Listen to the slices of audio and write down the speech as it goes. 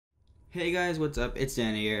Hey guys, what's up? It's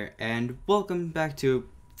Danny here, and welcome back to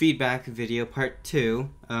feedback video part 2.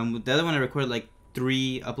 The other one I recorded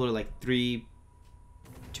uploaded like 3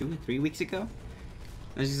 weeks ago.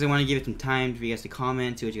 I just want to give it some time for you guys to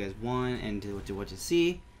comment, see what you guys want, and what to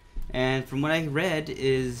see. And from what I read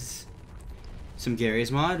is some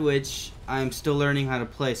Gary's mod, which I'm still learning how to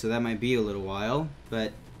play, so that might be a little while.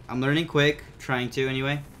 But I'm learning quick, trying to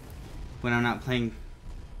anyway, when I'm not playing.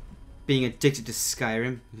 Being addicted to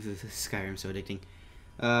Skyrim. Skyrim so addicting.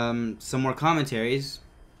 Some more commentaries.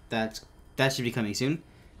 That should be coming soon.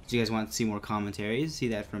 Do you guys want to see more commentaries? See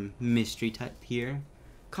that from Mystery Type here.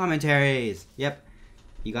 Commentaries. Yep,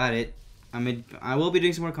 you got it. I will be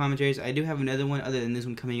doing some more commentaries. I do have another one other than this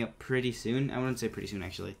one coming up pretty soon. I wouldn't say pretty soon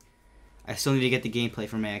actually. I still need to get the gameplay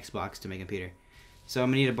from my Xbox to my computer. So I'm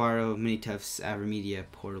gonna need to borrow Mini Tufts Avermedia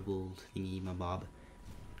portable thingy my bob,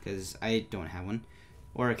 because I don't have one.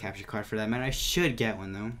 Or a capture card for that matter. I should get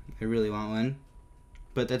one though. I really want one.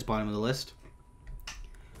 But that's bottom of the list.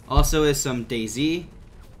 Also is some DayZ.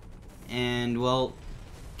 And well,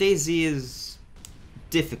 DayZ is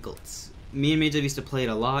difficult. Me and Major used to play it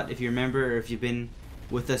a lot. If you remember, or if you've been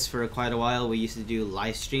with us for quite a while, we used to do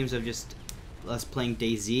live streams of just us playing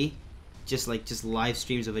DayZ. Just live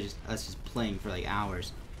streams of us just playing for like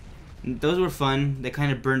hours. And those were fun. They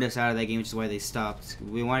kind of burned us out of that game, which is why they stopped.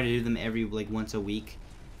 We wanted to do them every once a week.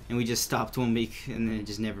 And we just stopped 1 week, and then it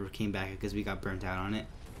just never came back because we got burnt out on it.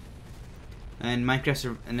 And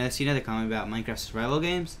and I see another comment about Minecraft survival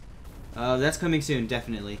games. That's coming soon,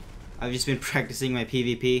 definitely. I've just been practicing my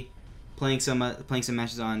PvP, playing some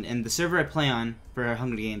matches on, and the server I play on for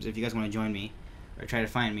Hunger Games. If you guys want to join me or try to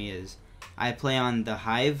find me, I play on the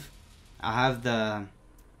Hive. I'll have the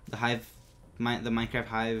Minecraft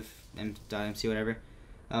Hive .mc whatever.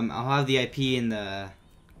 I'll have the IP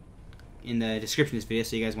in the description of this video,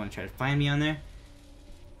 so you guys want to try to find me on there.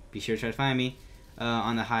 Be sure to try to find me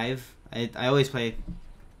on the Hive. I always play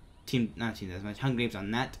not Team Deathmatch, Hunger Games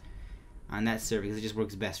on that server because it just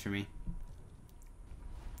works best for me.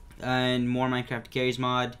 And more Minecraft Gary's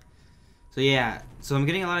mod. So yeah, so I'm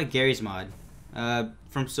getting a lot of Gary's mod.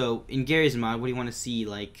 In Gary's mod, what do you want to see?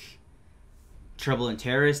 Like Trouble in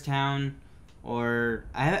Terrorist Town, or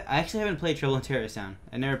I actually haven't played Trouble in Terrorist Town.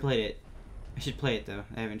 I never played it. I should play it though.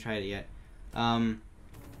 I haven't tried it yet. Do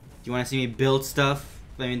you want to see me build stuff?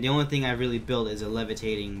 I mean, the only thing I really built is a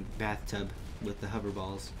levitating bathtub with the hover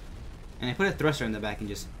balls. And I put a thruster in the back and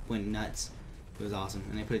just went nuts. It was awesome.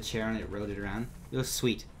 And I put a chair on it, rode it around. It was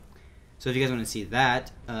sweet. So if you guys want to see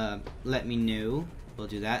that, let me know. We'll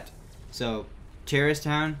do that. So, Terrorist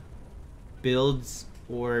Town, builds,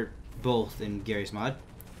 or both in Gary's mod.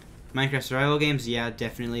 Minecraft survival games, yeah,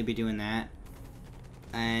 definitely be doing that.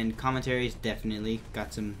 And commentaries, definitely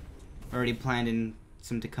got some already planned and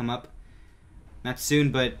some to come up. Not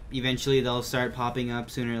soon, but eventually they'll start popping up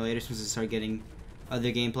sooner or later since I start getting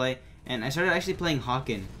other gameplay. And I started actually playing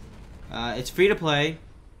Hawken. It's free to play.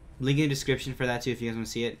 Link in the description for that too if you guys want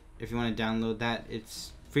to see it. If you want to download that,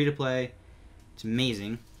 it's free to play. It's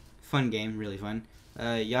amazing. Fun game, really fun.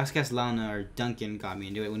 Yaskas Launa or Duncan got me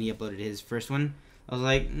into it when he uploaded his first one. I was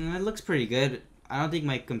like, it looks pretty good. I don't think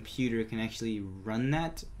my computer can actually run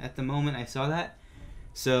that at the moment I saw that.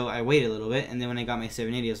 So I waited a little bit, and then when I got my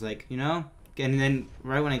 780, I was like, and then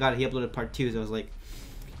right when I got it, he uploaded part 2, so I was like,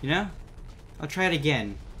 I'll try it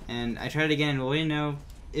again. And I tried it again, and well,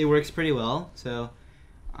 it works pretty well. So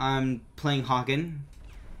I'm playing Hawken,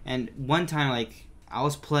 and one time, I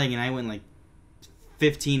was playing, and I went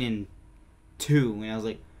 15-2, and I was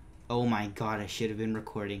like, oh my god, I should have been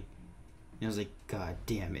recording. And I was like, god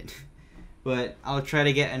damn it. But I'll try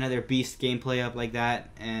to get another beast gameplay up like that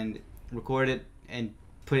and record it and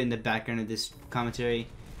put it in the background of this commentary.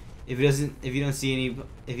 If you see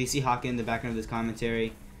Hawken in the background of this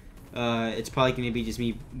commentary, it's probably going to be just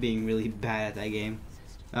me being really bad at that game.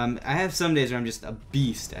 I have some days where I'm just a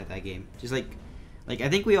beast at that game. Just like I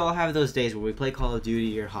think we all have those days where we play Call of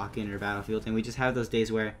Duty or Hawken or Battlefield, and we just have those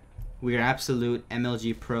days where we are absolute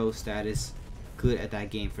MLG Pro status good at that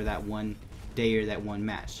game for that one day or that one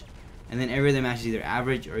match. And then every other match is either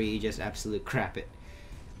average or you just absolute crap it.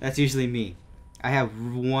 That's usually me. I have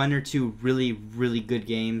 1 or 2 really, really good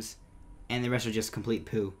games, and the rest are just complete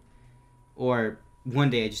poo. Or one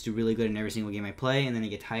day I just do really good in every single game I play, and then I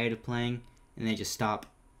get tired of playing, and then I just stop,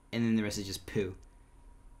 and then the rest is just poo.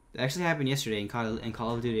 It actually happened yesterday in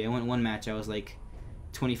Call of Duty. I went one match, I was like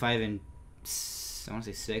 25 and I want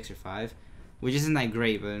to say 6 or 5, which isn't that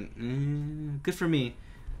great, but good for me.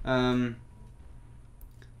 That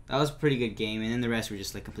was a pretty good game, and then the rest were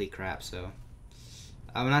just complete crap. So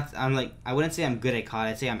I wouldn't say I'm good at COD.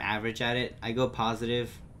 I'd say I'm average at it. I go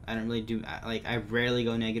positive. I don't really do, I rarely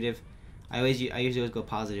go negative. I usually always go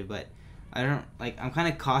positive, but I don't like. I'm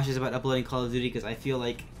kind of cautious about uploading Call of Duty because I feel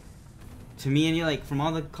like, to me, and like from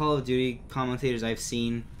all the Call of Duty commentators I've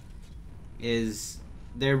seen, is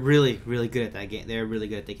they're really good at that game. They're really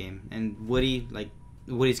good at the game. And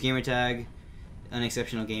Woody's gamer tag, an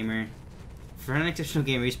exceptional gamer. For an exceptional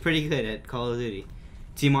gamer, he's pretty good at Call of Duty.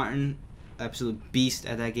 T. Martin, absolute beast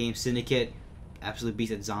at that game. Syndicate, absolute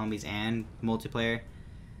beast at zombies and multiplayer.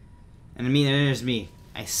 And then there's me.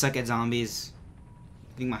 I suck at zombies.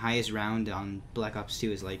 I think my highest round on Black Ops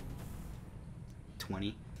 2 is like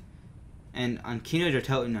 20. And on Kino der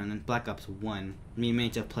Toten on Black Ops 1, me and Manny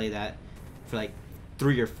to play that for like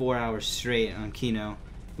 3 or 4 hours straight on Kino.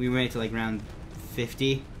 We made it to like round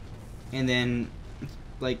 50. And then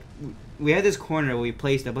like we had this corner where we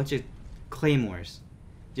placed a bunch of claymores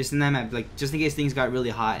just in that map, like just in case things got really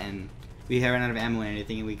hot and we had run out of ammo and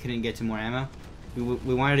anything and we couldn't get to more ammo.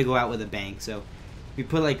 We wanted to go out with a bang, so we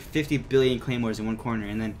put like 50 billion claymores in one corner,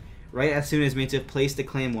 and then right as soon as we placed the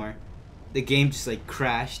claymore, the game just like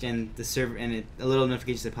crashed and the server, and a little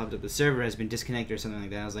notification that popped up, the server has been disconnected or something like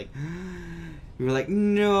that. I was like, we were like,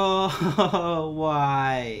 no,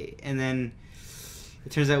 why? And then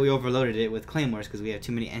it turns out we overloaded it with claymores because we had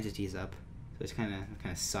too many entities up, so it's kind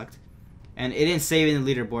of sucked. And it didn't save in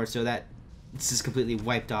the leaderboard, so that it's just completely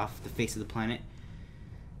wiped off the face of the planet.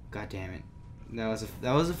 God damn it. That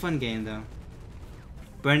was a fun game though.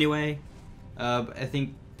 But anyway, I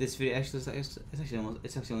think this video actually it's actually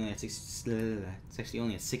only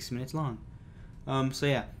at 6 minutes long. So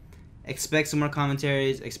yeah, expect some more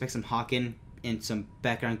commentaries. Expect some Hawken and some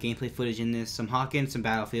background gameplay footage in this. Some Hawken, some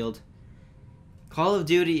Battlefield. Call of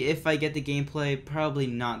Duty, if I get the gameplay, probably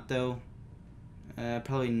not though.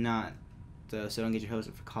 Probably not though. So don't get your hopes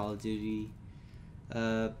up for Call of Duty.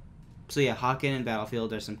 So yeah, Hawken and Battlefield.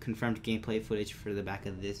 There's some confirmed gameplay footage for the back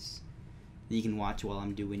of this that you can watch while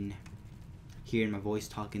I'm hearing my voice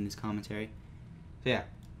talking this commentary. So yeah.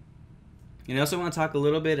 And I also want to talk a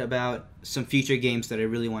little bit about some future games that I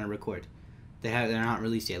really want to record. They're not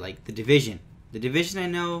released yet, like The Division. The Division, I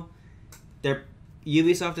know,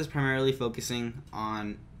 Ubisoft is primarily focusing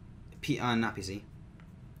on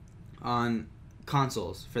on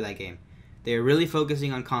consoles for that game. They're really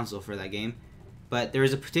focusing on console for that game. But there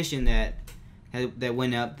was a petition that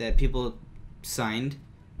went up that people signed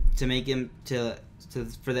to make make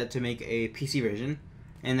a PC version,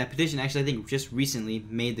 and that petition actually I think just recently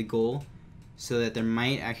made the goal so that there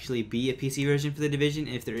might actually be a PC version for The Division.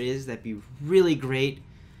 If there is, that'd be really great.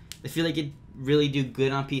 I feel like it'd really do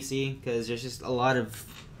good on PC because there's just a lot of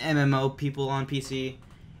MMO people on PC,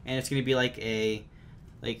 and it's gonna be like a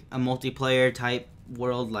multiplayer type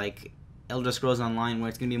world like Elder Scrolls Online, where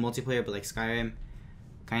it's gonna be multiplayer, but like Skyrim,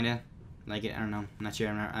 kinda like it. I don't know. I'm not sure.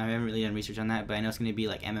 I haven't really done research on that, but I know it's gonna be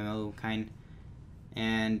like MMO kind.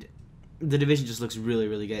 And The Division just looks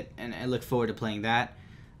really good, and I look forward to playing that.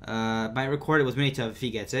 Might record it with Minitov if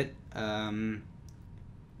he gets it. The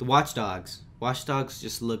Watch Dogs. Watch Dogs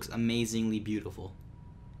just looks amazingly beautiful.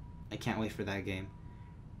 I can't wait for that game.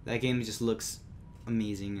 That game just looks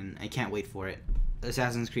amazing, and I can't wait for it.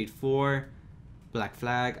 Assassin's Creed 4. Black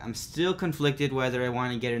Flag. I'm still conflicted whether I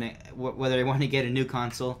want to get a new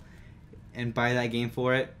console and buy that game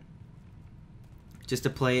for it, just to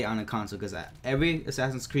play it on a console, because every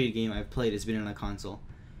Assassin's Creed game I've played has been on a console,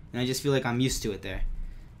 and I just feel like I'm used to it there.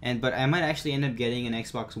 But I might actually end up getting an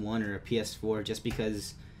Xbox One or a PS4 just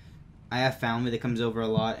because I have family that comes over a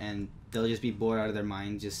lot, and they'll just be bored out of their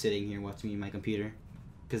minds just sitting here watching me on my computer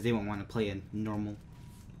because they won't want to play a normal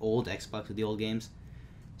old Xbox with the old games.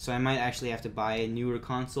 So I might actually have to buy a newer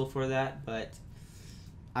console for that, but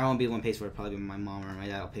I won't be the one who pays for it. Probably my mom or my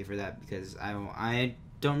dad will pay for that because I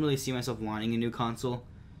don't really see myself wanting a new console.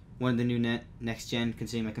 One of the new next gen,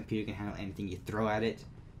 considering my computer can handle anything you throw at it,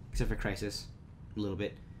 except for Crysis, a little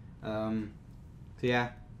bit. So yeah,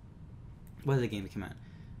 what other game that came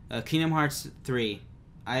out? Kingdom Hearts 3.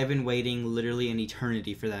 I have been waiting literally an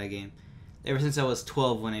eternity for that game. Ever since I was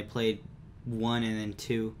 12 when I played 1 and then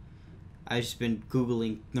 2. I've just been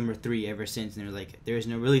Googling number 3 ever since, and they're like, there is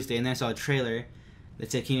no release date. And then I saw a trailer that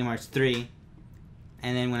said Kingdom Hearts 3,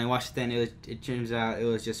 and then when I watched it then, it turns out it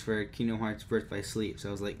was just for Kingdom Hearts Birth by Sleep, so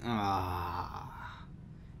I was like, ah.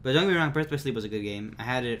 But don't get me wrong, Birth by Sleep was a good game. I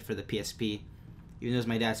had it for the PSP, even though it was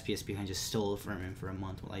my dad's PSP, I just stole it from him for a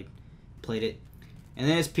month while I played it. And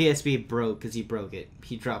then his PSP broke because he broke it.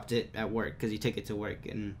 He dropped it at work because he took it to work,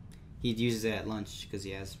 and he uses it at lunch because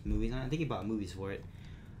he has movies on it. I think he bought movies for it.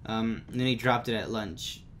 And then he dropped it at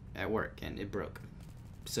lunch at work, and it broke.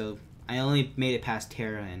 So I only made it past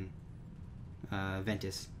Terra and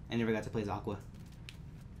Ventus. I never got to play as Aqua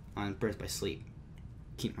on Birth by Sleep.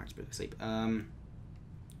 Kingdom Hearts Birth by Sleep.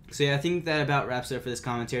 So yeah, I think that about wraps it up for this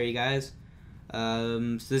commentary, guys. So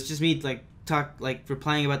it's just me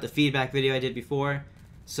replying about the feedback video I did before.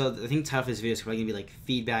 So I think the title of this video is probably gonna be like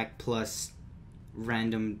feedback plus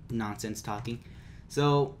random nonsense talking.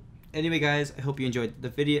 So anyway, guys, I hope you enjoyed the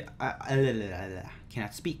video.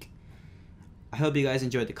 Cannot speak. I hope you guys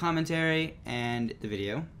enjoyed the commentary and the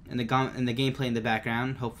video and the gameplay in the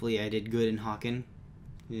background. Hopefully I did good in Hawken.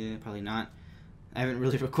 Yeah, probably not. I haven't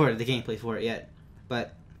really recorded the gameplay for it yet.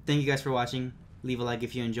 But thank you guys for watching. Leave a like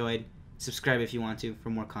if you enjoyed. Subscribe if you want to for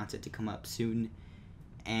more content to come up soon.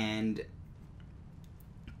 And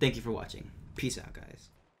thank you for watching. Peace out, guys.